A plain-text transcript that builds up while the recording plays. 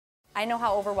I know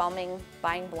how overwhelming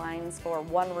buying blinds for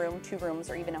one room, two rooms,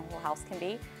 or even a whole house can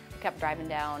be. I kept driving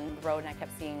down the road and I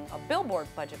kept seeing a billboard,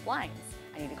 budget blinds.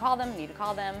 I need to call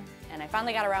them, and I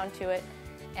finally got around to it.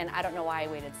 And I don't know why I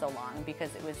waited so long, because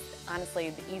it was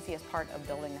honestly the easiest part of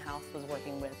building the house was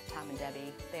working with Tom and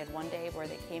Debbie. They had one day where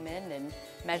they came in and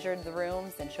measured the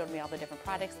rooms and showed me all the different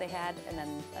products they had, and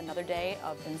then another day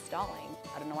of installing.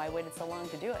 I don't know why I waited so long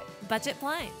to do it. Budget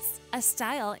Blinds, a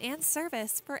style and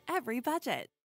service for every budget.